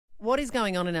what is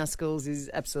going on in our schools is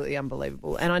absolutely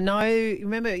unbelievable. And I know,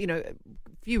 remember, a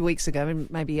few weeks ago,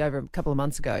 maybe over a couple of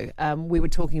months ago, we were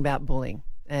talking about bullying.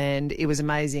 And it was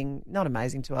amazing, not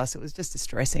amazing to us, it was just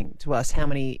distressing to us how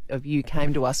many of you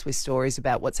came to us with stories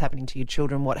about what's happening to your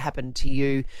children, what happened to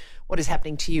you, what is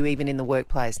happening to you even in the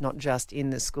workplace, not just in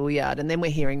the schoolyard. And then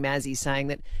we're hearing Mazzy saying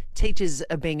that teachers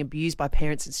are being abused by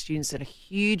parents and students at a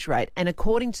huge rate. And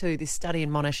according to this study in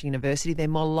Monash University, they're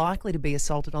more likely to be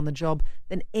assaulted on the job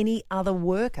than any other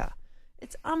worker.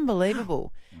 It's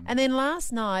unbelievable. And then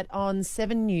last night on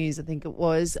 7 News, I think it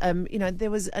was,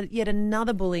 there was yet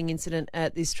another bullying incident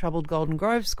at this troubled Golden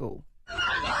Grove school.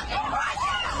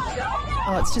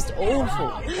 Oh, it's just awful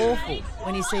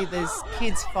when you see these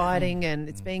kids fighting and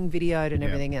it's being videoed and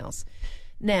everything else.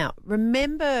 Now,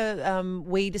 remember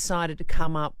we decided to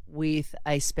come up with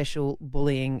a special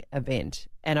bullying event,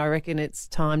 and I reckon it's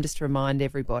time just to remind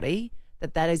everybody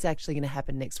that is actually going to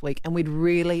happen next week, and we'd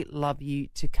really love you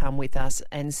to come with us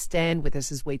and stand with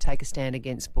us as we take a stand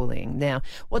against bullying. Now,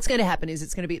 what's going to happen is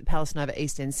it's going to be at the Palace Nova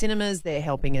East End Cinemas. They're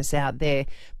helping us out there,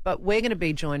 but we're going to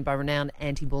be joined by renowned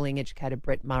anti-bullying educator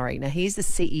Brett Murray. Now, he's the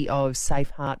CEO of Safe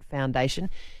Heart Foundation.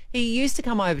 He used to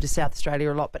come over to South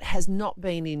Australia a lot, but has not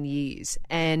been in years.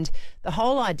 And the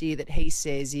whole idea that he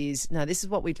says is, no, this is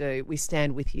what we do. We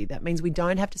stand with you. That means we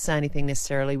don't have to say anything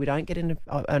necessarily. We don't get in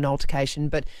an altercation.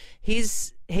 But he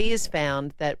has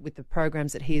found that with the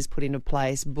programs that he has put into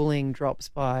place, bullying drops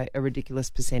by a ridiculous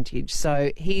percentage.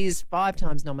 So he is 5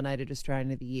 times nominated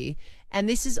Australian of the Year. And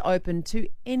this is open to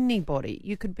anybody.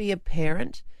 You could be a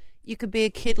parent. You could be a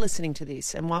kid listening to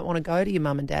this and might want to go to your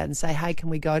mum and dad and say, hey, can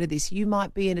we go to this? You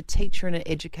might be a teacher and an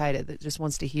educator that just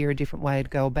wants to hear a different way to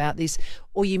go about this.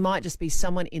 Or you might just be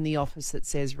someone in the office that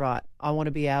says, right, I want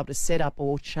to be able to set up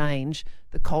or change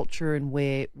the culture and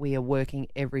where we are working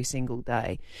every single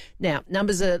day. Now,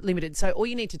 numbers are limited. So all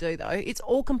you need to do, though, it's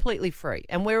all completely free.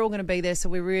 And we're all going to be there. So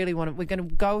we're going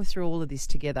to go through all of this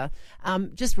together.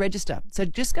 Just register. So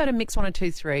just go to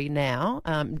Mix1023 now,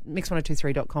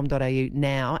 mix1023.com.au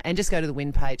now, and just go to the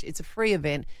win page. It's a free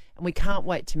event, and we can't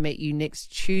wait to meet you next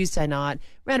Tuesday night.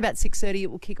 Around about 6:30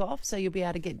 it will kick off, so you'll be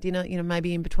able to get dinner,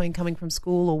 maybe in between coming from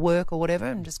school or work or whatever,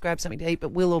 and just grab something to eat.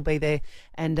 But we'll all be there,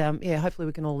 and hopefully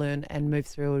we can all learn and move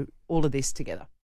through all of this together.